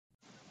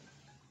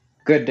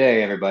Good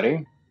day,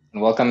 everybody,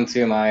 and welcome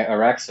to my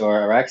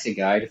Araxxor Araxxi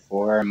guide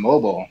for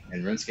mobile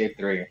in RuneScape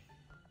 3.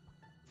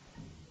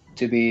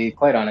 To be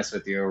quite honest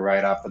with you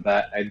right off the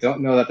bat, I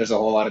don't know that there's a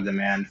whole lot of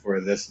demand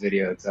for this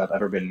video to have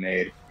ever been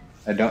made.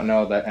 I don't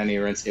know that any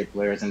RuneScape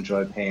players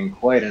enjoy paying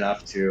quite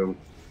enough to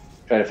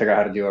try to figure out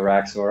how to do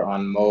Araxxor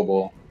on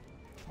mobile,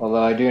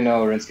 although I do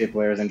know RuneScape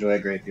players enjoy a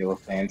great deal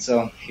of pain,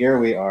 so here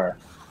we are.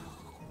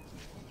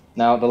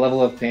 Now, the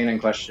level of pain in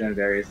question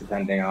varies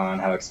depending on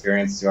how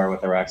experienced you are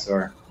with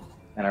Araxxor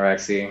and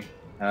Araxxi.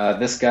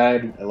 This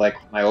guide, like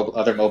my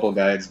other mobile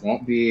guides,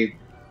 won't be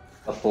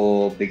a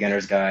full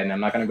beginner's guide, and I'm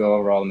not going to go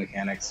over all the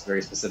mechanics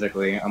very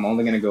specifically. I'm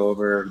only going to go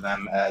over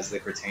them as they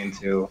pertain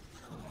to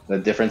the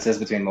differences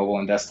between mobile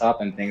and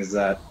desktop and things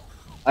that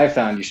I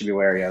found you should be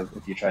wary of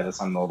if you try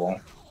this on mobile.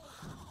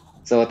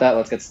 So with that,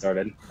 let's get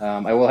started.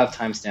 I will have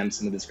timestamps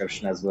in the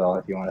description as well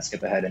if you want to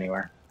skip ahead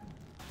anywhere.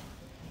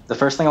 The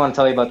first thing I want to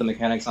tell you about the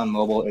mechanics on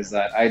mobile is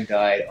that I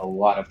died a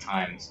lot of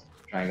times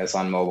trying this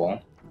on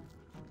mobile.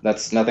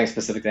 That's nothing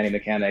specific to any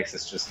mechanics,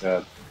 it's just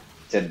a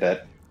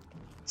tidbit.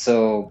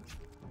 So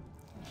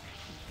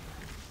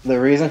the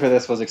reason for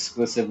this was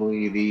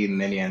exclusively the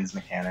minions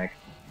mechanic.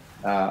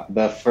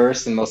 The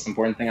first and most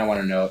important thing I want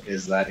to note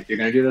is that if you're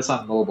going to do this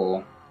on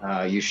mobile,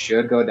 you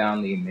should go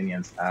down the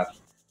minions path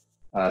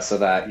so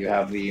that you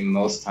have the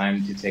most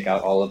time to take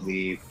out all of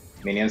the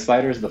minion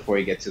spiders before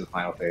you get to the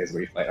final phase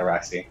where you fight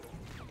Araxxi.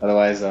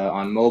 Otherwise,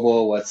 on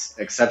mobile, what's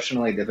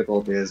exceptionally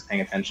difficult is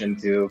paying attention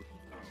to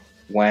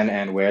when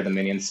and where the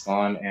minions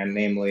spawn, and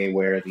namely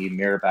where the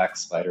mirrorback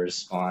spiders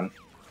spawn.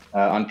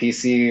 On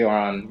PC or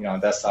on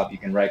desktop, you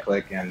can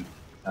right-click and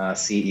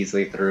see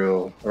easily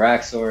through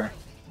Araxxor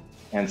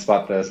and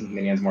spot the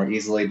minions more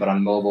easily. But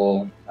on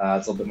mobile,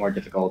 it's a little bit more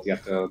difficult. You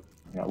have to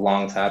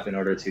long tap in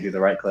order to do the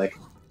right-click,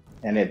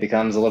 and it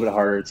becomes a little bit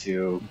harder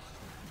to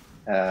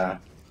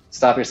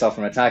stop yourself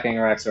from attacking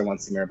Araxxor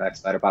once the mirrorback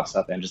spider pops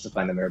up, and just to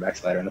find the mirrorback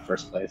spider in the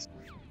first place.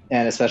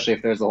 And especially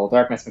if there's the whole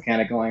darkness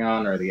mechanic going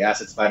on or the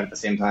acid spider at the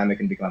same time, it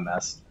can become a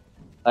mess.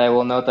 I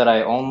will note that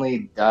I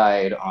only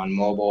died on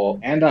mobile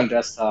and on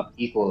desktop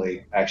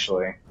equally,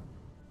 actually,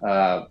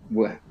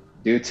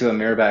 due to a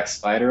mirrorback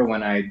spider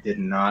when I did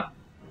not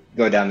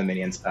go down the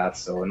minions path.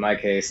 So in my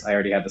case, I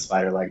already had the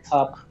spider leg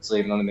top, so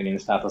even though the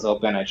minions path was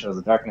open, I chose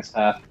the darkness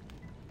path,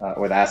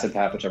 or the acid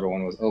path, whichever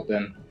one was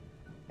open.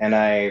 And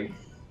I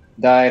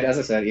died, as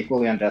I said,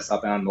 equally on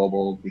desktop and on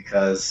mobile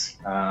because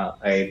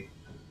I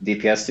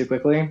DPS too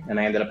quickly, and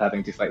I ended up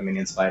having to fight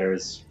minion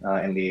spiders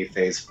in the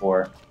phase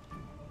 4,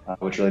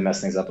 which really messed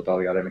things up with all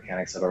the other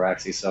mechanics of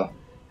Araxxi. So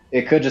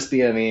it could just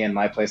be a me and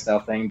my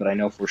playstyle thing, but I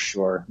know for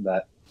sure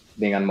that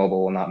being on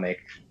mobile will not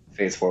make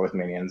phase 4 with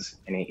minions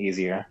any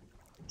easier.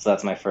 So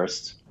that's my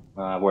first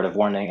word of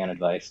warning and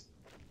advice.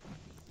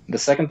 The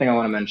second thing I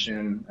want to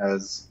mention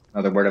as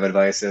another word of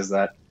advice is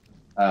that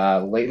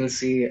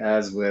latency,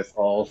 as with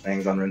all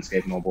things on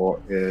RuneScape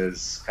Mobile,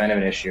 is kind of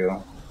an issue.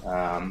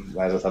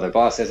 As with other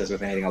bosses, as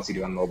with anything else you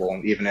do on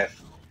mobile, even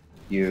if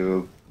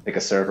you pick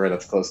a server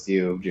that's close to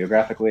you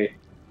geographically,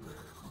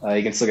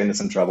 you can still get into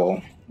some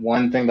trouble.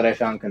 One thing that I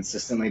found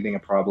consistently being a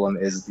problem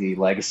is the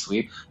leg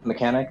sweep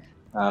mechanic.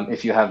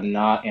 If you have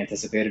not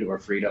anticipated or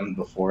freedom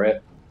before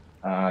it,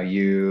 I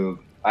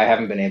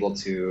haven't been able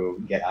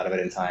to get out of it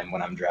in time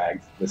when I'm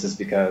dragged. This is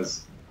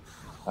because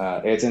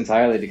it's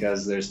entirely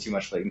because there's too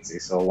much latency.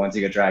 So once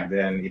you get dragged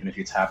in, even if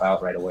you tap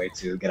out right away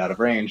to get out of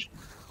range,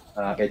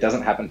 it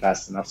doesn't happen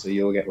fast enough, so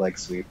you'll get leg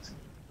sweeped.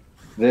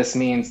 This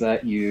means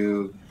that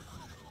you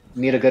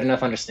need a good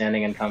enough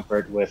understanding and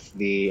comfort with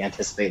the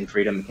anticipate and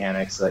freedom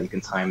mechanics so that you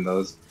can time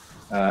those.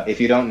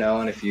 If you don't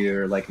know, and if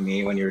you're like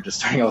me when you're just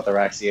starting out with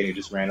Araxxi and you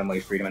just randomly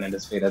freedom and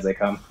anticipate as they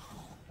come,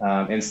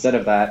 instead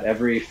of that,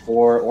 every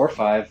 4 or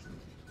 5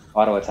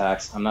 auto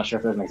attacks, I'm not sure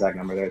if there's an exact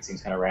number there, it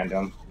seems kind of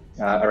random,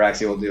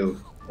 Araxxi will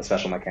do a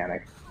special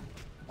mechanic.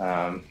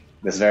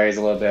 This varies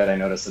a little bit. I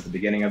noticed at the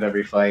beginning of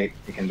every fight,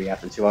 it can be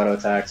after 2 auto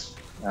attacks.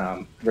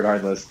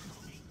 Regardless,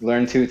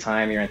 learn to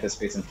time your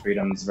anticipates and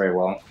freedoms very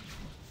well.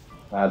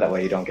 That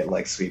way you don't get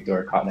like sweeped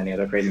or caught in any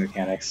other crazy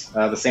mechanics.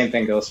 The same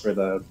thing goes for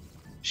the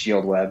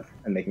shield web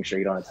and making sure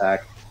you don't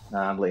attack.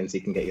 Latency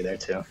can get you there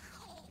too.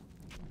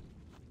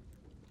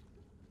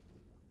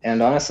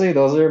 And honestly,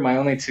 those are my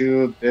only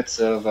 2 bits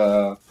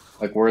of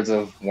like words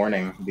of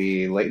warning: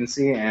 the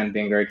latency and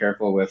being very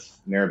careful with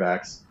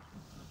mirrorbacks.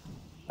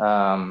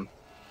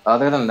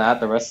 Other than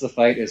that, the rest of the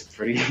fight is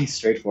pretty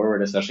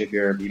straightforward, especially if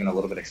you're even a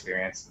little bit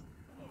experienced.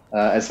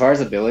 As far as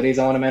abilities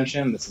I want to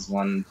mention, this is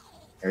one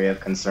area of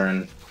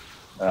concern,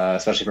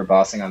 especially for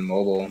bossing on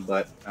mobile.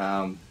 But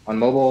on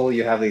mobile,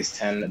 you have these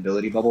 10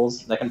 ability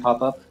bubbles that can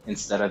pop up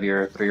instead of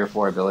your 3 or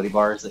 4 ability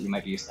bars that you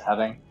might be used to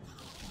having.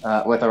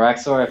 With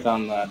Araxxor, I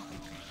found that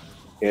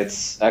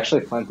it's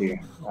actually plenty.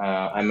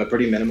 I'm a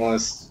pretty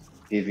minimalist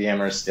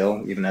PVMer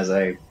still, even as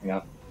I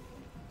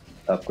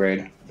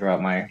upgrade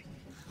throughout my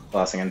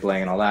bossing and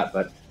playing and all that,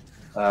 but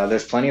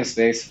there's plenty of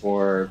space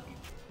for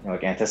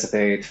like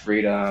anticipate,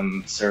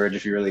 freedom, surge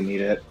if you really need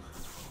it,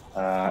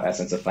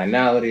 essence of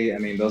finality. I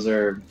mean, those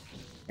are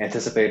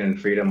anticipate and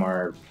freedom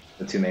are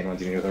the 2 main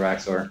ones you need with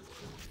Araxxor.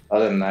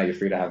 Other than that, you're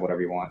free to have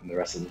whatever you want in the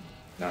rest of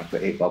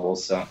the 8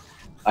 bubbles. So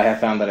I have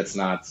found that it's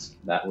not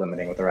that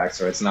limiting with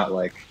Araxxor. It's not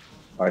like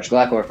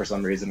Arch-Glackor for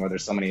some reason, where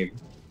there's so many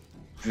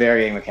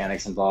varying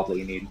mechanics involved that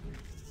you need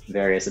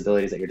various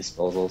abilities at your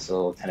disposal.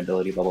 So 10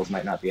 ability bubbles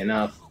might not be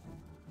enough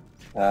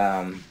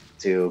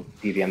to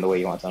PVM the way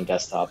you want on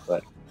desktop,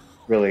 but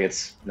really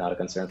it's not a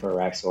concern for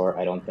Araxxor,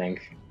 I don't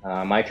think.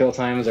 My kill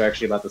times are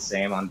actually about the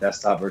same on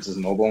desktop versus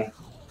mobile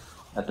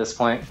at this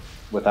point,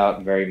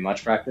 without very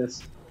much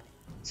practice.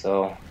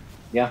 So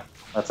yeah,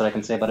 that's what I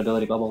can say about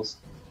ability bubbles.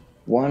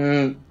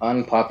 One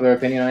unpopular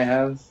opinion I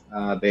have,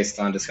 based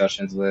on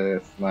discussions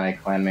with my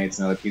clanmates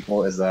and other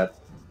people, is that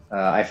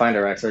I find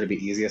Araxxor to be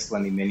easiest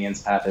when the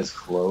minion's path is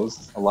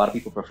closed. A lot of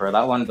people prefer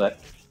that one, but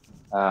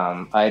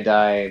I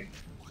die.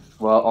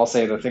 Well, I'll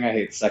say the thing I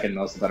hate second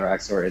most about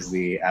Araxxor is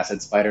the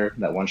acid spider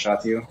that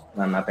one-shots you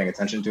when I'm not paying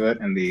attention to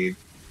it, and the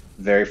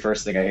very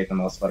first thing I hate the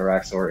most about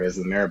Araxxor is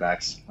the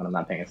mirrorbacks when I'm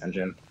not paying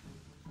attention.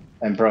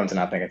 I'm prone to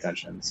not paying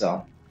attention,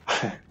 so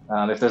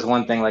if there's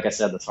one thing, like I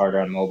said, that's harder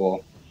on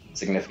mobile,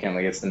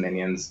 significantly, it's the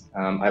minions.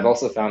 I've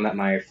also found that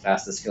my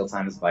fastest kill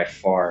times by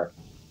far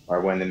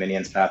are when the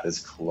minion's path is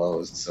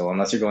closed, so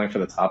unless you're going for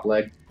the top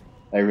leg,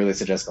 I really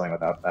suggest going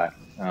without that.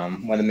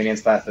 When the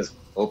minion's path is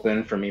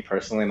open, for me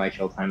personally, my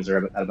kill times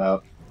are at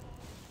about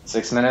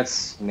 6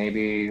 minutes,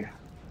 maybe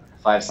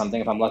 5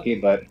 something if I'm lucky,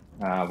 but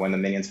when the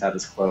minion's path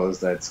is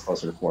closed, that's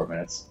closer to 4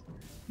 minutes.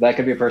 That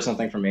could be a personal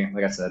thing for me.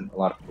 Like I said, a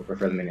lot of people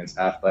prefer the minion's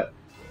path, but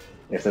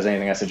if there's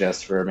anything I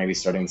suggest for maybe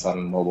starting this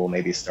on mobile,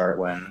 maybe start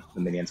when the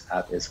minion's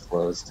path is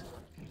closed.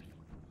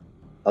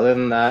 Other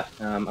than that,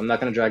 I'm not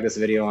going to drag this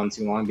video on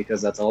too long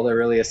because that's all there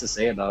really is to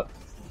say about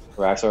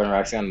Araxxor and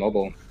Araxxi on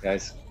mobile,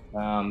 guys.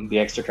 Be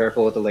extra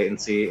careful with the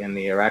latency in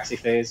the Araxxi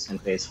phase in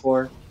phase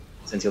 4,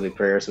 since you'll be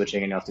prayer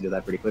switching and you'll have to do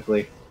that pretty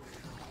quickly.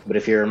 But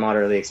if you're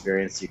moderately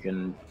experienced, you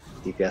can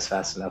DPS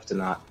fast enough to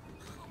not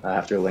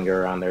have to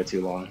linger around there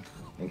too long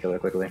and kill her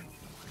quickly.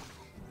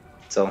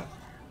 So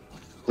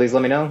please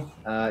let me know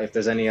if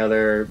there's any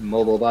other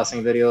mobile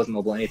bossing videos,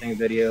 mobile anything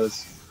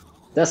videos,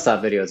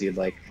 desktop videos you'd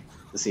like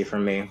to see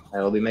from me. I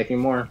will be making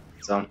more.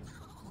 So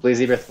please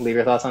leave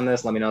your thoughts on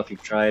this. Let me know if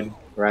you've tried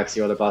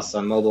Araxxi or other bosses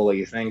on mobile, what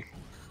you think.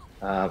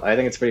 I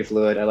think it's pretty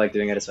fluid. I like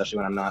doing it, especially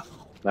when I'm not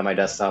by my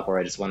desktop or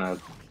I just want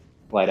to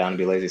lie down and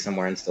be lazy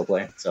somewhere and still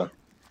play. So,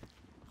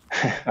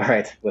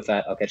 alright, with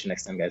that, I'll catch you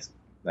next time, guys.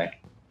 Bye.